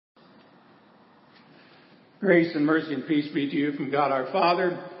Grace and mercy and peace be to you from God our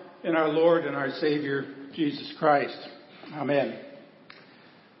Father and our Lord and our Savior, Jesus Christ. Amen.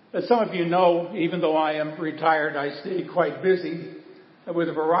 As some of you know, even though I am retired, I stay quite busy with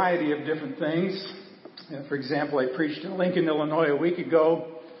a variety of different things. For example, I preached in Lincoln, Illinois a week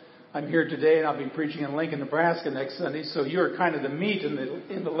ago. I'm here today and I'll be preaching in Lincoln, Nebraska next Sunday, so you're kind of the meat in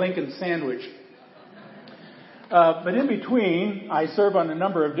the Lincoln sandwich. But in between, I serve on a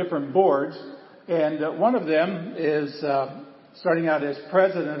number of different boards. And one of them is starting out as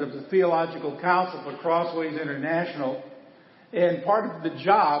president of the Theological Council for Crossways International. And part of the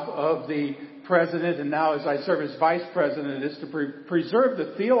job of the president, and now as I serve as vice president, is to preserve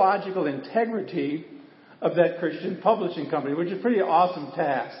the theological integrity of that Christian publishing company, which is a pretty awesome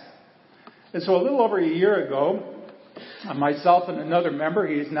task. And so a little over a year ago, myself and another member,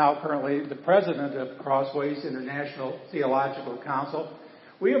 he is now currently the president of Crossways International Theological Council,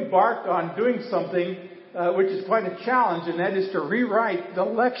 we embarked on doing something which is quite a challenge, and that is to rewrite the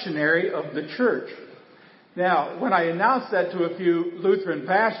lectionary of the church. Now, when I announced that to a few Lutheran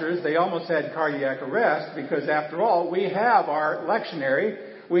pastors, they almost had cardiac arrest because, after all, we have our lectionary.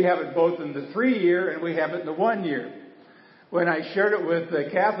 We have it both in the 3-year and we have it in the 1 year. When I shared it with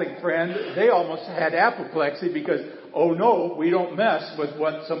a Catholic friend, they almost had apoplexy because, oh no, we don't mess with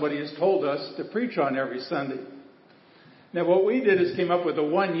what somebody has told us to preach on every Sunday. Now, what we did is came up with a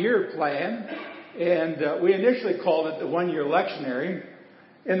 1-year plan, and we initially called it the 1-year lectionary.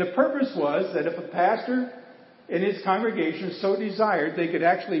 And the purpose was that if a pastor in his congregation so desired, they could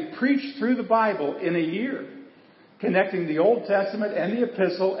actually preach through the Bible in a year, connecting the Old Testament and the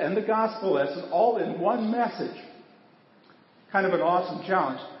Epistle and the Gospel lesson all in one message. Kind of an awesome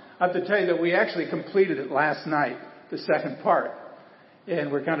challenge. I have to tell you that we actually completed it last night, the second part.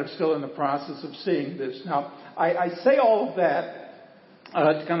 And we're kind of still in the process of seeing this. Now, I say all of that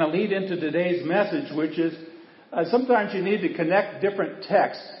to kind of lead into today's message, which is sometimes you need to connect different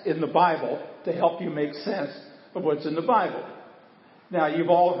texts in the Bible to help you make sense of what's in the Bible. Now, you've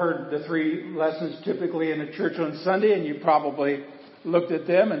all heard the 3 lessons typically in a church on Sunday, and you probably looked at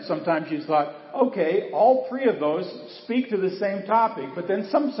them, and sometimes you thought, okay, all 3 of those speak to the same topic. But then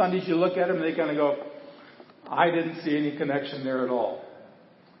some Sundays you look at them and they kind of go, I didn't see any connection there at all.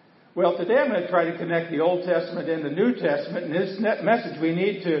 Well, today I'm going to try to connect the Old Testament and the New Testament. In this message, we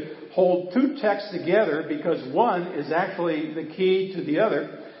need to hold 2 texts together because one is actually the key to the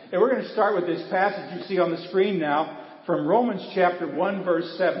other. And we're going to start with this passage you see on the screen now from Romans chapter 1,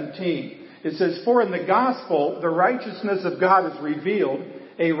 verse 17. It says, For in the gospel, the righteousness of God is revealed,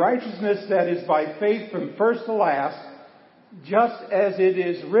 a righteousness that is by faith from first to last, just as it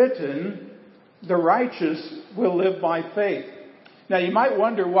is written, the righteous will live by faith. Now, you might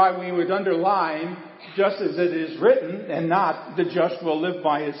wonder why we would underline just as it is written and not the just will live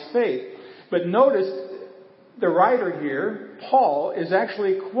by his faith. But notice the writer here, Paul, is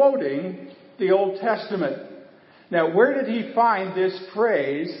actually quoting the Old Testament. Now, where did he find this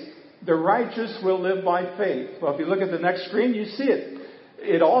phrase, the righteous will live by faith? Well, if you look at the next screen, you see it.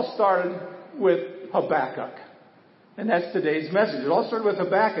 It all started with Habakkuk. And that's today's message. It all started with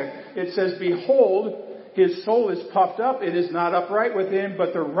Habakkuk. It says, Behold, his soul is puffed up, it is not upright within,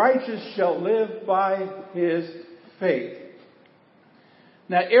 but the righteous shall live by his faith.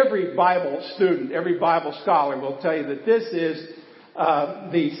 Now, every Bible student, every Bible scholar will tell you that this is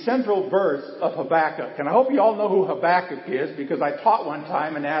the central verse of Habakkuk. And I hope you all know who Habakkuk is, because I taught one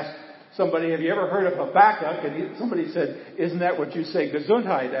time and asked somebody, have you ever heard of Habakkuk? And somebody said, isn't that what you say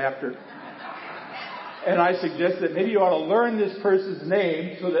Gesundheit after? And I suggest that maybe you ought to learn this person's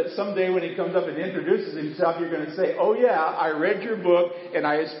name so that someday when he comes up and introduces himself, you're going to say, oh yeah, I read your book and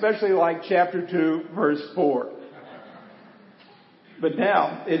I especially like chapter 2, verse 4. But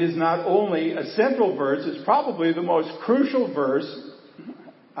now, it is not only a central verse, it's probably the most crucial verse,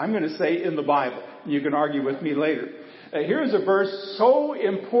 I'm going to say, in the Bible. You can argue with me later. Here's a verse so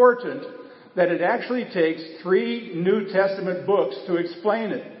important that it actually takes 3 New Testament books to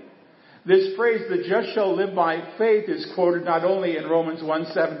explain it. This phrase, the just shall live by faith, is quoted not only in Romans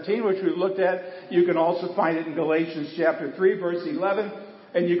 1:17, which we looked at, you can also find it in Galatians chapter 3, verse 11,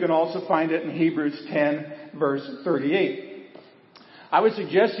 and you can also find it in Hebrews 10, verse 38. I would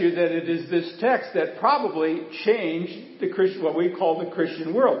suggest to you that it is this text that probably changed what we call the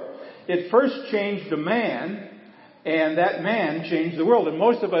Christian world. It first changed a man, and that man changed the world. And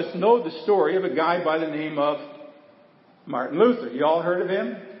most of us know the story of a guy by the name of Martin Luther. You all heard of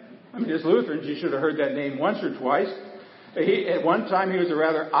him? I mean, as Lutherans, you should have heard that name once or twice. At one time, he was a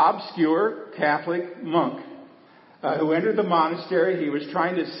rather obscure Catholic monk who entered the monastery. He was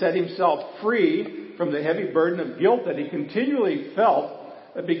trying to set himself free from the heavy burden of guilt that he continually felt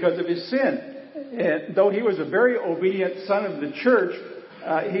because of his sin. And though he was a very obedient son of the church,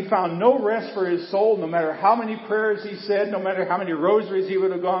 he found no rest for his soul, no matter how many prayers he said, no matter how many rosaries he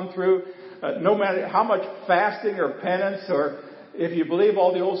would have gone through, no matter how much fasting or penance, or if you believe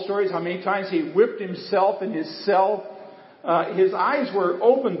all the old stories, how many times he whipped himself in his cell. His eyes were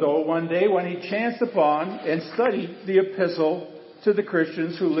opened, though, one day when he chanced upon and studied the epistle to the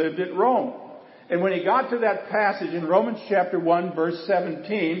Christians who lived at Rome. And when he got to that passage in Romans chapter 1, verse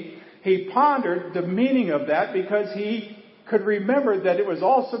 17, he pondered the meaning of that because he could remember that it was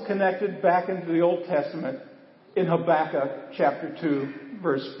also connected back into the Old Testament in Habakkuk chapter 2,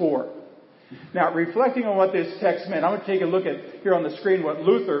 verse 4. Now, reflecting on what this text meant, I'm going to take a look at here on the screen what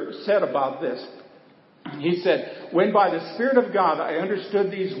Luther said about this. He said, "When by the Spirit of God I understood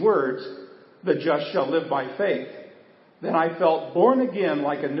these words, the just shall live by faith, then I felt born again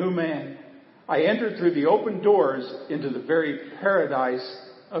like a new man. I entered through the open doors into the very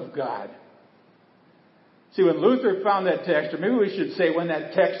paradise of God." See, when Luther found that text, or maybe we should say when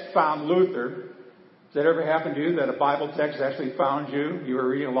that text found Luther. Has that ever happened to you, that a Bible text actually found you? You were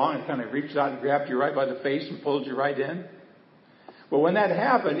reading along and kind of reached out and grabbed you right by the face and pulled you right in? Well, when that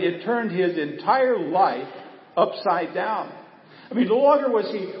happened, it turned his entire life upside down. I mean, no longer was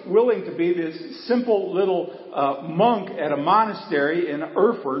he willing to be this simple little monk at a monastery in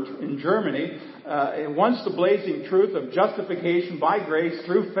Erfurt in Germany. And once the blazing truth of justification by grace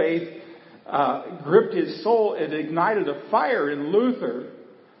through faith gripped his soul, it ignited a fire in Luther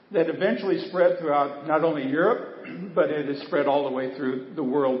that eventually spread throughout not only Europe, but it has spread all the way through the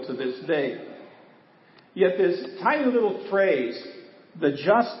world to this day. Yet this tiny little phrase, "the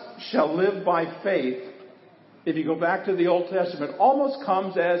just shall live by faith," if you go back to the Old Testament, almost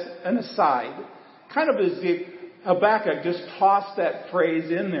comes as an aside. Kind of as if Habakkuk just tossed that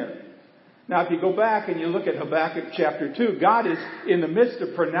phrase in there. Now, if you go back and you look at Habakkuk chapter 2, God is in the midst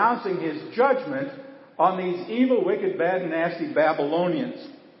of pronouncing his judgment on these evil, wicked, bad, and nasty Babylonians.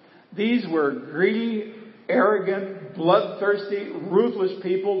 These were greedy, arrogant, bloodthirsty, ruthless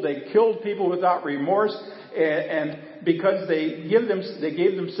people. They killed people without remorse. And because they gave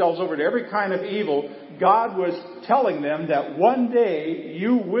themselves over to every kind of evil, God was telling them that one day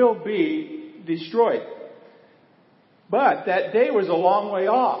you will be destroyed. But that day was a long way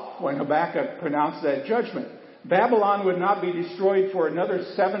off when Habakkuk pronounced that judgment. Babylon would not be destroyed for another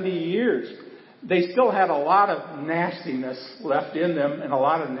 70 years. They still had a lot of nastiness left in them and a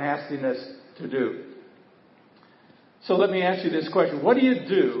lot of nastiness to do. So let me ask you this question. What do you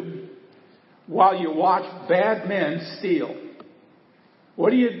do while you watch bad men steal?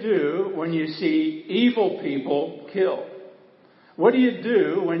 What do you do when you see evil people kill? What do you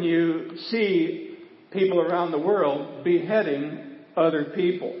do when you see people around the world beheading other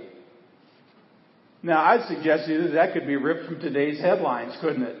people? Now, I'd suggest to you that could be ripped from today's headlines,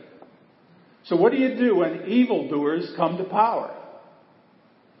 couldn't it? So what do you do when evildoers come to power?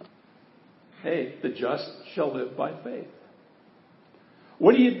 Hey, the just shall live by faith.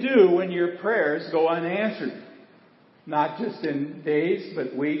 What do you do when your prayers go unanswered? Not just in days,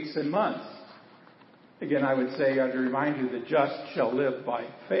 but weeks and months. Again, I would say, I'd remind you, the just shall live by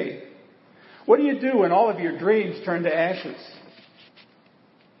faith. What do you do when all of your dreams turn to ashes?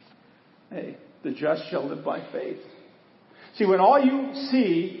 Hey, the just shall live by faith. See, when all you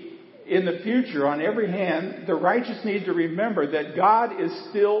see in the future on every hand, the righteous need to remember that God is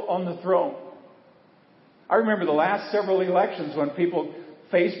still on the throne. I remember the last several elections when people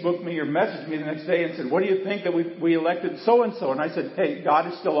Facebooked me or messaged me the next day and said, "What do you think that we elected so-and-so?" And I said, "Hey, God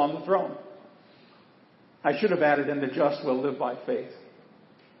is still on the throne." I should have added, "and the just will live by faith."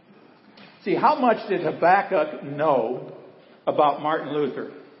 See, how much did Habakkuk know about Martin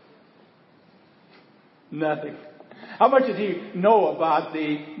Luther? Nothing. How much did he know about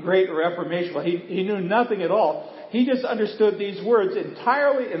the Great Reformation? Well, he knew nothing at all. He just understood these words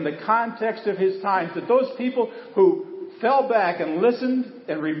entirely in the context of his times, that those people who fell back and listened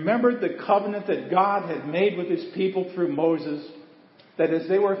and remembered the covenant that God had made with his people through Moses, that as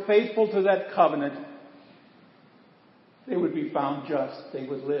they were faithful to that covenant, they would be found just. They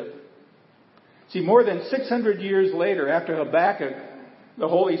would live. See, more than 600 years later, after Habakkuk, the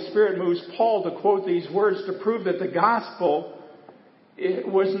Holy Spirit moves Paul to quote these words to prove that the gospel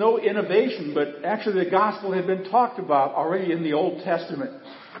was no innovation, but actually the gospel had been talked about already in the Old Testament.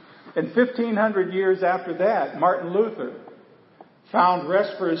 And 1,500 years after that, Martin Luther found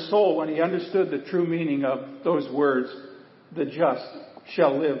rest for his soul when he understood the true meaning of those words, "The just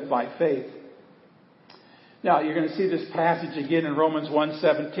shall live by faith." Now, you're going to see this passage again in Romans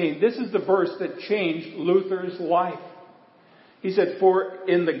 1:17. This is the verse that changed Luther's life. He said, "For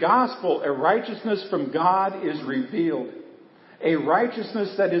in the gospel a righteousness from God is revealed, a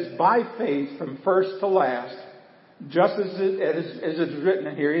righteousness that is by faith from first to last, just as it is written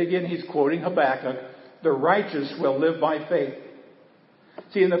in here. Again, he's quoting Habakkuk, the righteous will live by faith.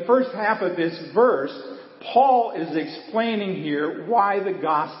 See, in the first half of this verse, Paul is explaining here why the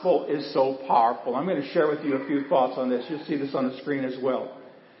gospel is so powerful. I'm going to share with you a few thoughts on this. You'll see this on the screen as well.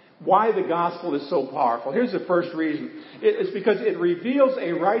 Why the gospel is so powerful. Here's the first reason. It's because it reveals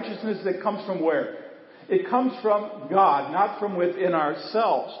a righteousness that comes from where? It comes from God, not from within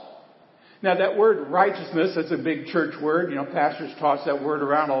ourselves. Now that word righteousness, that's a big church word. You know, pastors toss that word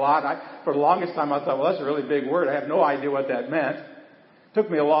around a lot. For the longest time I thought, well, that's a really big word. I have no idea what that meant. It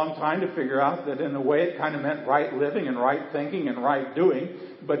took me a long time to figure out that in a way it kind of meant right living and right thinking and right doing.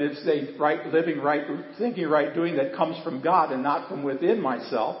 But it's a right living, right thinking, right doing that comes from God and not from within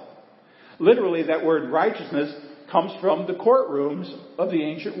myself. Literally, that word righteousness comes from the courtrooms of the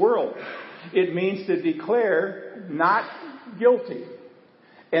ancient world. It means to declare not guilty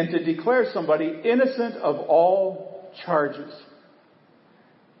and to declare somebody innocent of all charges.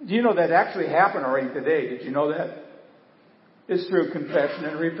 Do you know that actually happened already today? Did you know that? It's through confession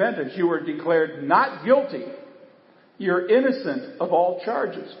and repentance. You were declared not guilty. You're innocent of all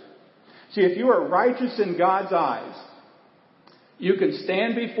charges. See, if you are righteous in God's eyes, you can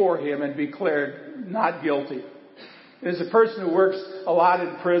stand before Him and be declared not guilty. As a person who works a lot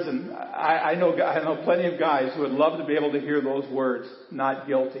in prison, I know plenty of guys who would love to be able to hear those words, not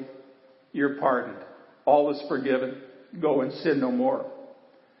guilty. You're pardoned. All is forgiven. Go and sin no more.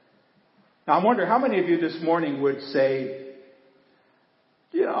 Now I wonder how many of you this morning would say,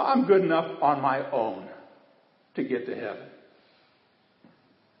 you know, I'm good enough on my own to get to heaven.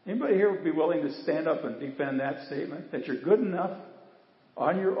 Anybody here would be willing to stand up and defend that statement, that you're good enough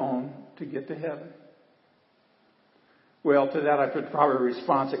on your own to get to heaven? Well, to that I could probably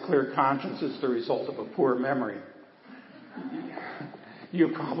respond, a clear conscience is the result of a poor memory. You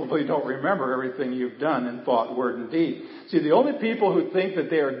probably don't remember everything you've done in thought, word, and deed. See, the only people who think that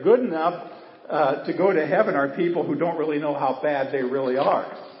they are good enough to go to heaven are people who don't really know how bad they really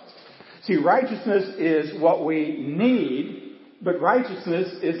are. See, righteousness is what we need, but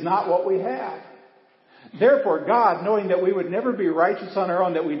righteousness is not what we have. Therefore, God, knowing that we would never be righteous on our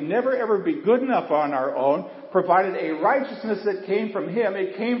own, that we'd never ever be good enough on our own, provided a righteousness that came from Him.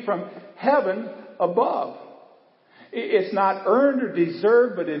 It came from heaven above. It's not earned or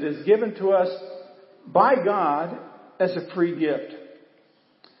deserved, but it is given to us by God as a free gift.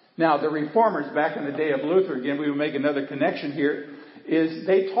 Now, the Reformers back in the day of Luther, again, we will make another connection here, is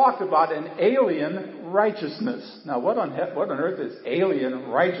they talked about an alien righteousness. Now, what on earth is alien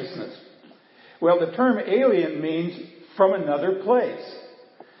righteousness? Well, the term alien means from another place.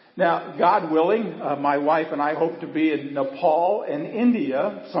 Now, God willing, my wife and I hope to be in Nepal and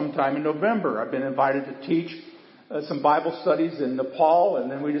India sometime in November. I've been invited to teach some Bible studies in Nepal,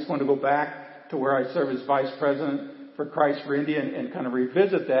 and then we just want to go back to where I serve as Vice President for Christ for India and kind of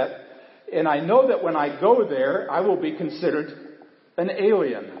revisit that. And I know that when I go there, I will be considered an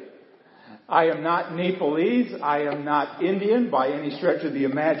alien. I am not Nepalese. I am not Indian by any stretch of the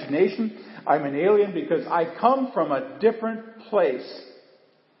imagination. I'm an alien because I come from a different place.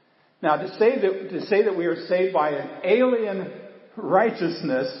 Now, to say that we are saved by an alien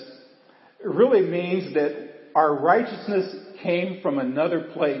righteousness really means that our righteousness came from another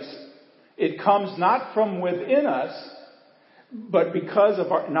place. It comes not from within us, but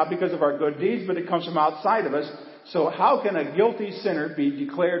not because of our good deeds, but it comes from outside of us. So how can a guilty sinner be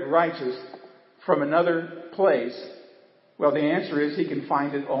declared righteous from another place? Well, the answer is he can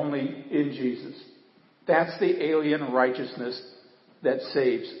find it only in Jesus. That's the alien righteousness that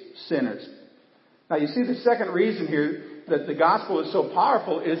saves sinners. Now, you see, the second reason here that the gospel is so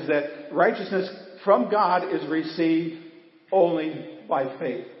powerful is that righteousness from God is received only by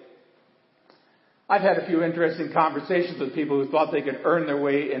faith. I've had a few interesting conversations with people who thought they could earn their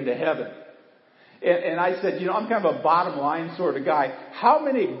way into heaven. And I said, I'm kind of a bottom line sort of guy. How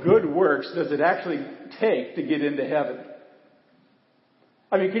many good works does it actually take to get into heaven?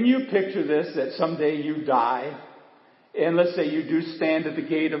 I mean, can you picture this, that someday you die, and let's say you do stand at the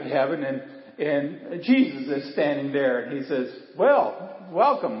gate of heaven, and Jesus is standing there, and He says, well,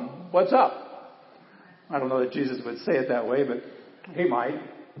 welcome, what's up? I don't know that Jesus would say it that way, but He might.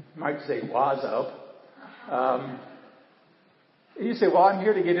 He might say, what's up? You say, well, I'm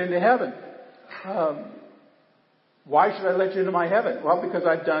here to get into heaven. Why should I let you into my heaven? Well, because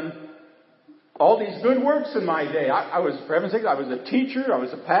I've done all these good works in my day. I was, for heaven's sake, I was a teacher, I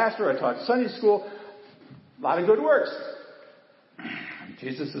was a pastor, I taught Sunday school. A lot of good works.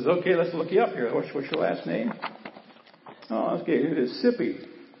 Jesus says, okay, let's look you up here. What's your last name? Oh, okay, it is Sippy.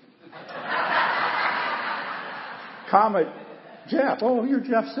 Jeff. Oh, you're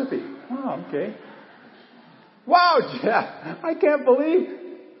Jeff Sippy. Oh, okay. Wow, Jeff. I can't believe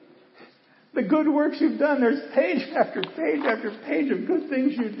the good works you've done. There's page after page after page of good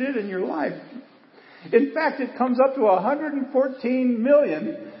things you did in your life. In fact, it comes up to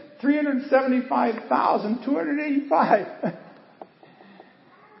 114,375,285.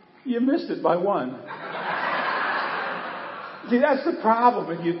 You missed it by one. See, that's the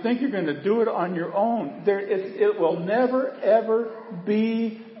problem. If you think you're going to do it on your own, it will never, ever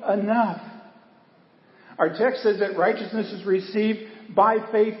be enough. Our text says that righteousness is received by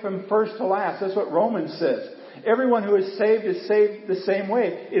faith from first to last. That's what Romans says. Everyone who is saved the same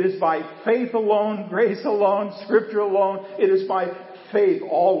way. It is by faith alone, grace alone, Scripture alone. It is by faith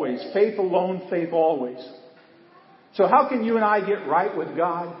always. Faith alone, faith always. So how can you and I get right with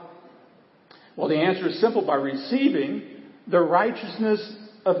God? Well, the answer is simple: by receiving the righteousness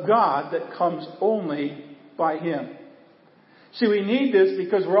of God that comes only by Him. See, we need this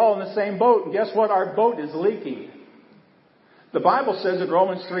because we're all in the same boat. And guess what? Our boat is leaking. The Bible says in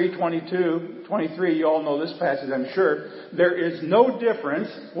Romans 3:22-23, you all know this passage, I'm sure, there is no difference.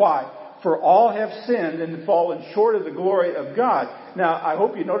 Why? For all have sinned and fallen short of the glory of God. Now, I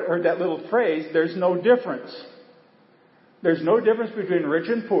hope you heard that little phrase, there's no difference. There's no difference between rich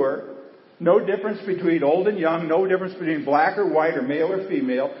and poor. No difference between old and young. No difference between black or white or male or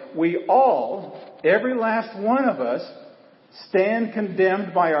female. We all, every last one of us, stand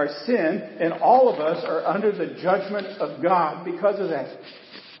condemned by our sin, and all of us are under the judgment of God because of that.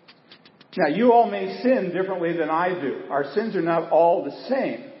 Now, you all may sin differently than I do. Our sins are not all the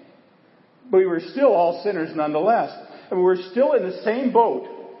same. But we were still all sinners nonetheless. And we're still in the same boat.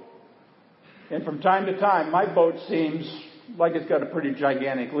 And from time to time, my boat seems like it's got a pretty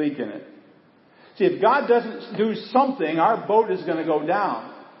gigantic leak in it. See, if God doesn't do something, our boat is going to go down.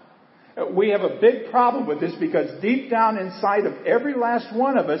 We have a big problem with this because deep down inside of every last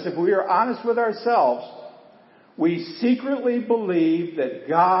one of us, if we are honest with ourselves, we secretly believe that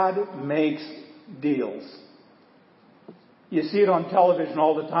God makes deals. You see it on television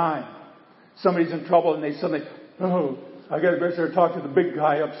all the time. Somebody's in trouble and they suddenly, oh, I got to go there and talk to the big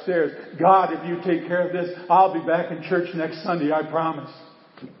guy upstairs. God, if you take care of this, I'll be back in church next Sunday, I promise.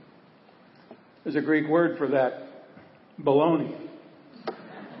 There's a Greek word for that, baloney.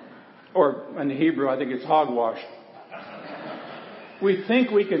 Or in the Hebrew, I think it's hogwash. We think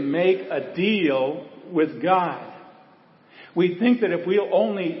we can make a deal with God. We think that if we'll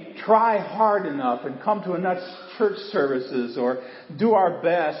only try hard enough and come to enough church services or do our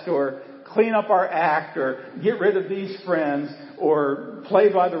best or clean up our act or get rid of these friends or play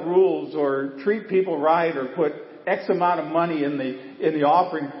by the rules or treat people right or put X amount of money in the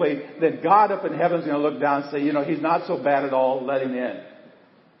offering plate, that God up in heaven is going to look down and say, He's not so bad at all, let Him in.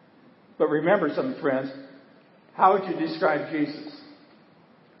 But remember something, friends. How would you describe Jesus?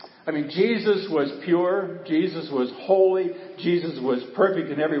 I mean, Jesus was pure. Jesus was holy. Jesus was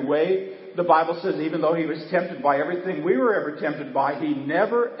perfect in every way. The Bible says even though He was tempted by everything we were ever tempted by, He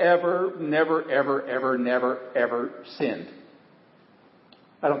never, ever, never, ever, ever, never, ever sinned.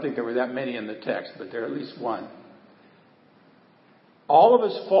 I don't think there were that many in the text, but there are at least one. All of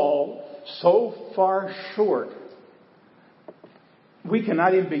us fall so far short, we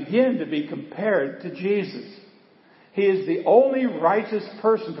cannot even begin to be compared to Jesus. He is the only righteous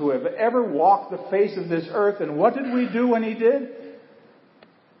person to have ever walked the face of this earth. And what did we do when He did?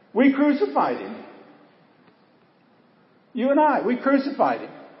 We crucified Him. You and I, we crucified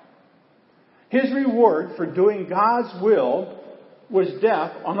Him. His reward for doing God's will was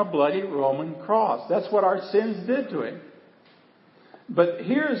death on a bloody Roman cross. That's what our sins did to Him. But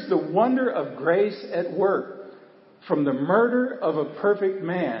here's the wonder of grace at work. From the murder of a perfect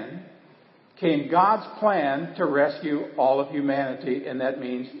man came God's plan to rescue all of humanity, and that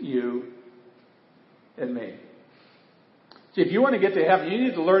means you and me. See, if you want to get to heaven, you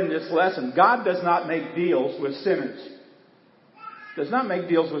need to learn this lesson. God does not make deals with sinners. Does not make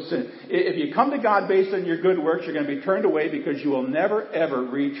deals with sinners. If you come to God based on your good works, you're going to be turned away because you will never, ever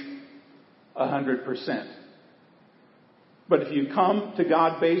reach 100%. But if you come to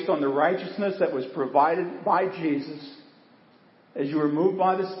God based on the righteousness that was provided by Jesus, as you are moved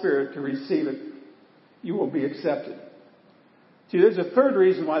by the Spirit to receive it, you will be accepted. See, there's a third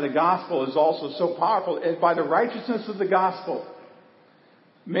reason why the gospel is also so powerful. Is by the righteousness of the gospel,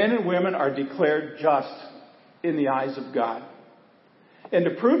 men and women are declared just in the eyes of God. And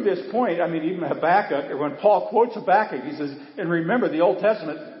to prove this point, even Habakkuk, or when Paul quotes Habakkuk, he says, and remember the Old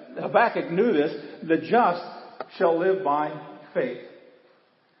Testament, Habakkuk knew this, the just shall live by faith.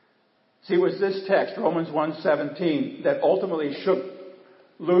 See, it was this text, Romans 1:17, that ultimately shook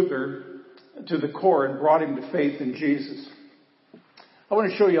Luther to the core and brought him to faith in Jesus. I want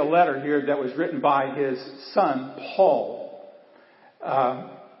to show you a letter here that was written by his son, Paul.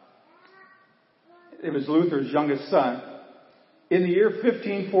 It was Luther's youngest son. In the year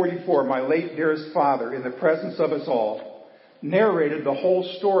 1544, my late dearest father, in the presence of us all, narrated the whole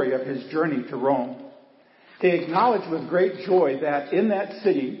story of his journey to Rome. He acknowledged with great joy that in that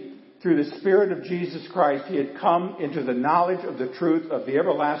city, through the Spirit of Jesus Christ, he had come into the knowledge of the truth of the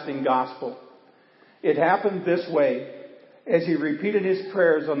everlasting gospel. It happened this way. As he repeated his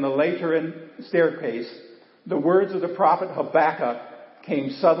prayers on the Lateran staircase, the words of the prophet Habakkuk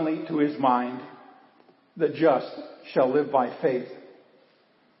came suddenly to his mind. The just shall live by faith.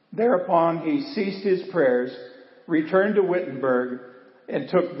 Thereupon he ceased his prayers, returned to Wittenberg, and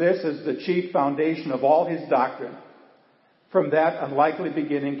took this as the chief foundation of all his doctrine. From that unlikely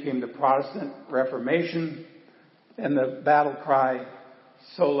beginning came the Protestant Reformation and the battle cry,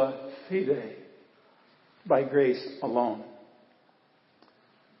 sola fide, by grace alone.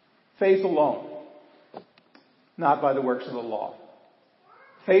 Faith alone, not by the works of the law.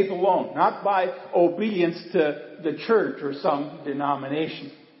 Faith alone, not by obedience to the church or some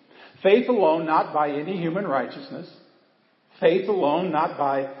denomination. Faith alone, not by any human righteousness. Faith alone, not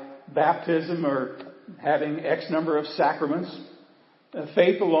by baptism or having X number of sacraments.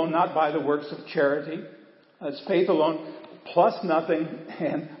 Faith alone, not by the works of charity. It's faith alone, plus nothing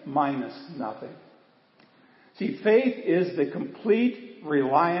and minus nothing. See, faith is the complete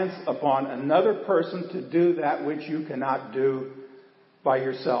reliance upon another person to do that which you cannot do by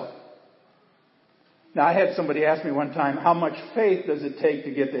yourself. Now, I had somebody ask me one time, how much faith does it take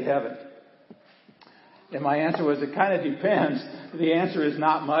to get to heaven? And my answer was, it kind of depends. The answer is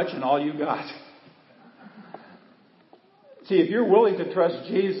not much, and all you got. See, if you're willing to trust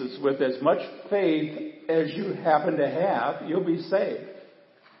Jesus with as much faith as you happen to have, you'll be saved.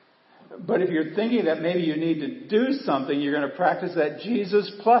 But if you're thinking that maybe you need to do something, you're going to practice that Jesus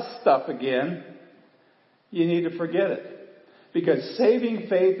plus stuff again, you need to forget it. Because saving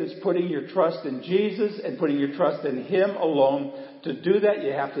faith is putting your trust in Jesus and putting your trust in Him alone. To do that,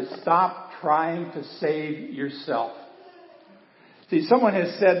 you have to stop trying to save yourself. See, someone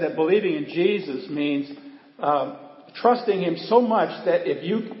has said that believing in Jesus means trusting Him so much that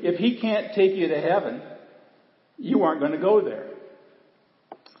if He can't take you to heaven, you aren't going to go there.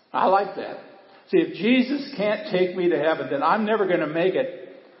 I like that. See, if Jesus can't take me to heaven, then I'm never going to make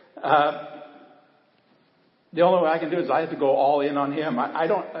it. The only way I can do is I have to go all in on Him. I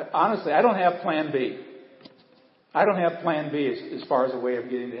don't have plan B. I don't have plan B as far as a way of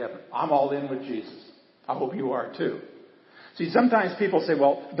getting to heaven. I'm all in with Jesus. I hope you are too. See, sometimes people say,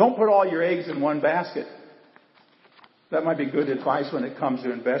 well, don't put all your eggs in one basket. That might be good advice when it comes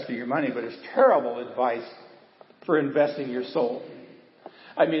to investing your money, but it's terrible advice for investing your soul.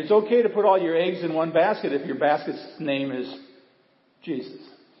 I mean, it's okay to put all your eggs in one basket if your basket's name is Jesus.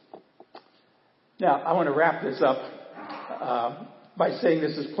 Now, I want to wrap this up by saying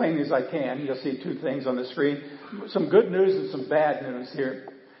this as plainly as I can. You'll see two things on the screen. Some good news and some bad news here.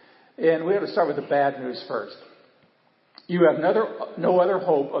 And we have to start with the bad news first. You have no other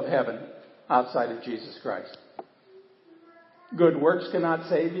hope of heaven outside of Jesus Christ. Good works cannot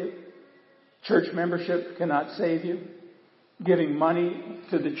save you. Church membership cannot save you. Giving money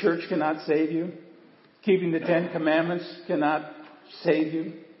to the church cannot save you. Keeping the 10 Commandments cannot save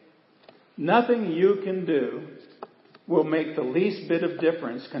you. Nothing you can do will make the least bit of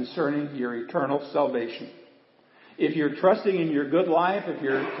difference concerning your eternal salvation. If you're trusting in your good life, if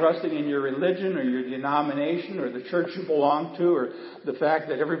you're trusting in your religion or your denomination or the church you belong to or the fact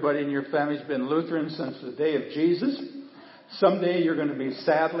that everybody in your family's been Lutheran since the day of Jesus, someday you're going to be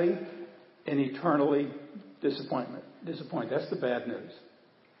sadly and eternally disappointed. That's the bad news.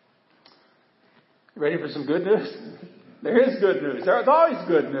 You ready for some good news? There is good news. There's always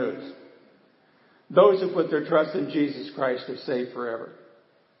good news. Those who put their trust in Jesus Christ are saved forever.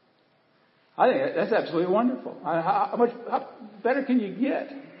 I think that's absolutely wonderful. How better can you get?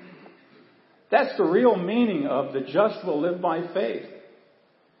 That's the real meaning of the just will live by faith.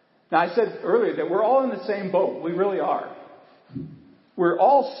 Now, I said earlier that we're all in the same boat. We really are. We're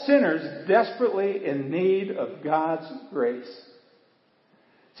all sinners desperately in need of God's grace.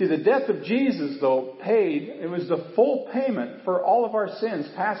 See, the death of Jesus, though, it was the full payment for all of our sins,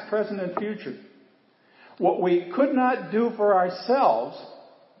 past, present, and future. What we could not do for ourselves,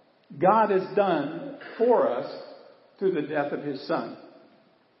 God has done for us through the death of His Son.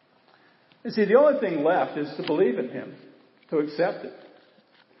 And see, the only thing left is to believe in Him, to accept it.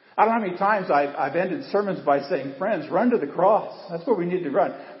 I don't know how many times I've ended sermons by saying, friends, run to the cross. That's where we need to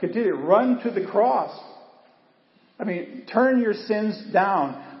run. Continue to run to the cross. I mean, turn your sins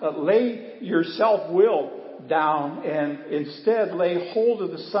down. Lay your self-will down and instead lay hold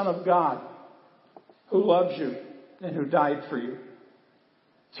of the Son of God who loves you and who died for you.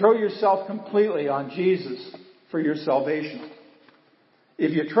 Throw yourself completely on Jesus for your salvation.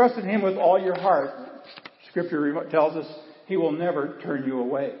 If you trust in Him with all your heart, Scripture tells us He will never turn you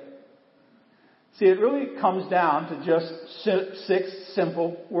away. See, it really comes down to just 6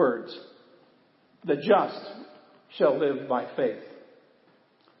 simple words. The just shall live by faith.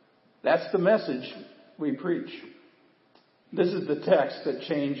 That's the message we preach. This is the text that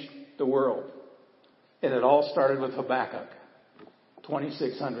changed the world. And it all started with Habakkuk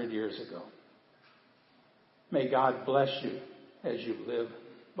 2,600 years ago. May God bless you as you live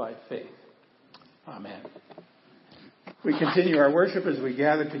by faith. Amen. We continue our worship as we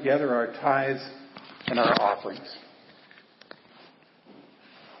gather together our tithes and our offerings.